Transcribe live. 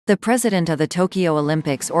The president of the Tokyo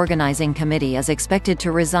Olympics Organizing Committee is expected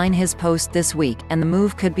to resign his post this week, and the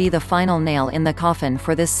move could be the final nail in the coffin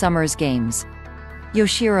for this summer's games.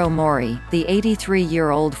 Yoshiro Mori, the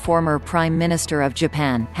 83-year-old former Prime Minister of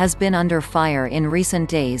Japan, has been under fire in recent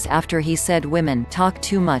days after he said women talk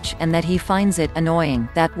too much and that he finds it annoying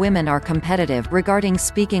that women are competitive regarding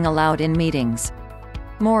speaking aloud in meetings.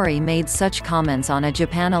 Mori made such comments on a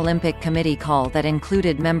Japan Olympic Committee call that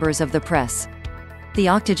included members of the press. The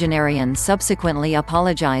octogenarian subsequently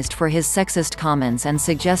apologized for his sexist comments and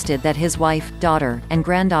suggested that his wife, daughter, and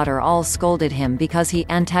granddaughter all scolded him because he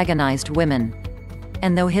antagonized women.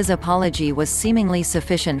 And though his apology was seemingly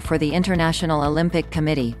sufficient for the International Olympic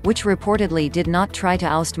Committee, which reportedly did not try to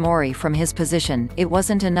oust Mori from his position, it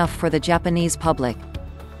wasn't enough for the Japanese public.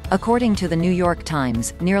 According to the New York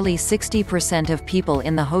Times, nearly 60% of people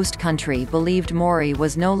in the host country believed Mori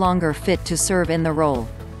was no longer fit to serve in the role.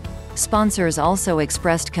 Sponsors also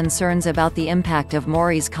expressed concerns about the impact of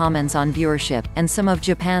Mori's comments on viewership, and some of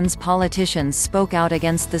Japan's politicians spoke out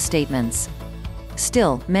against the statements.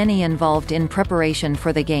 Still, many involved in preparation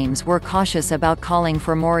for the Games were cautious about calling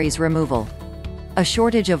for Mori's removal. A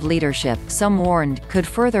shortage of leadership, some warned, could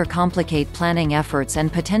further complicate planning efforts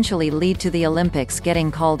and potentially lead to the Olympics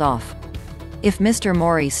getting called off. If Mr.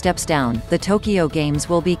 Mori steps down, the Tokyo Games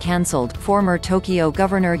will be cancelled, former Tokyo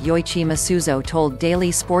Governor Yoichi Masuzo told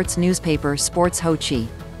daily sports newspaper Sports Hochi.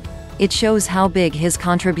 It shows how big his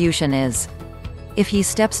contribution is. If he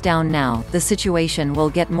steps down now, the situation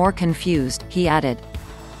will get more confused, he added.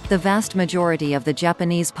 The vast majority of the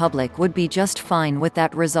Japanese public would be just fine with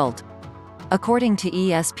that result. According to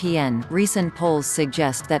ESPN, recent polls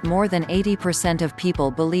suggest that more than 80% of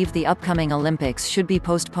people believe the upcoming Olympics should be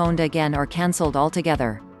postponed again or cancelled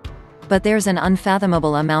altogether. But there's an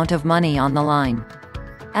unfathomable amount of money on the line.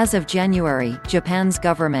 As of January, Japan's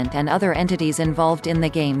government and other entities involved in the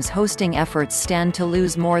Games hosting efforts stand to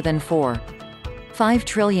lose more than 4.5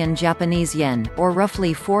 trillion Japanese yen, or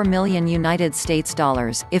roughly $4 million United States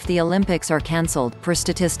dollars, if the Olympics are cancelled, per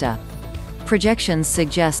Statista. Projections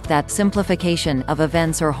suggest that simplification of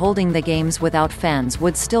events or holding the Games without fans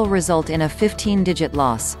would still result in a 15-digit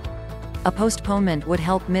loss. A postponement would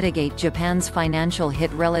help mitigate Japan's financial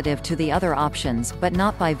hit relative to the other options, but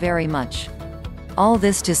not by very much. All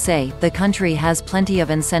this to say, the country has plenty of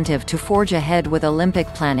incentive to forge ahead with Olympic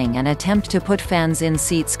planning and attempt to put fans in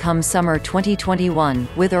seats come summer 2021,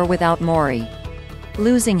 with or without Mori.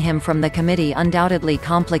 Losing him from the committee undoubtedly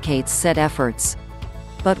complicates said efforts.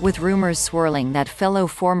 But with rumors swirling that fellow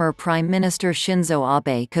former Prime Minister Shinzo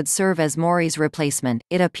Abe could serve as Mori's replacement,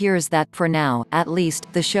 it appears that, for now, at least,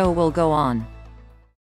 the show will go on.